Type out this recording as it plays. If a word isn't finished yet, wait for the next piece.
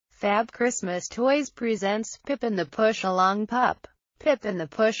Fab Christmas Toys presents Pippin the Push-Along Pup. Pippin the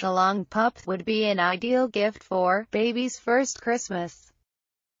Push-Along Pup would be an ideal gift for baby's first Christmas.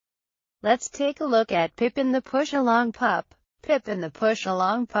 Let's take a look at Pippin the Push-Along Pup. Pippin the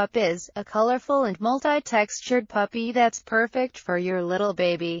Push-Along Pup is a colorful and multi-textured puppy that's perfect for your little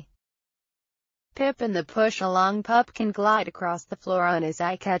baby. Pippin the Push-Along Pup can glide across the floor on his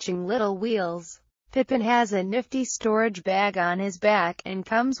eye-catching little wheels. Pippin has a nifty storage bag on his back and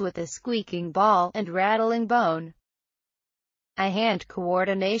comes with a squeaking ball and rattling bone. Eye-hand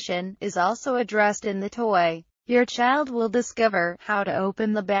coordination is also addressed in the toy. Your child will discover how to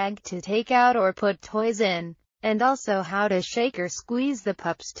open the bag to take out or put toys in, and also how to shake or squeeze the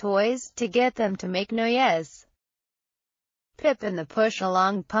pup's toys to get them to make noise. Pippin the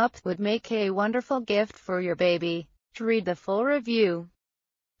Push-Along Pup would make a wonderful gift for your baby. To read the full review,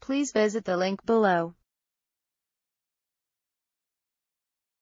 please visit the link below.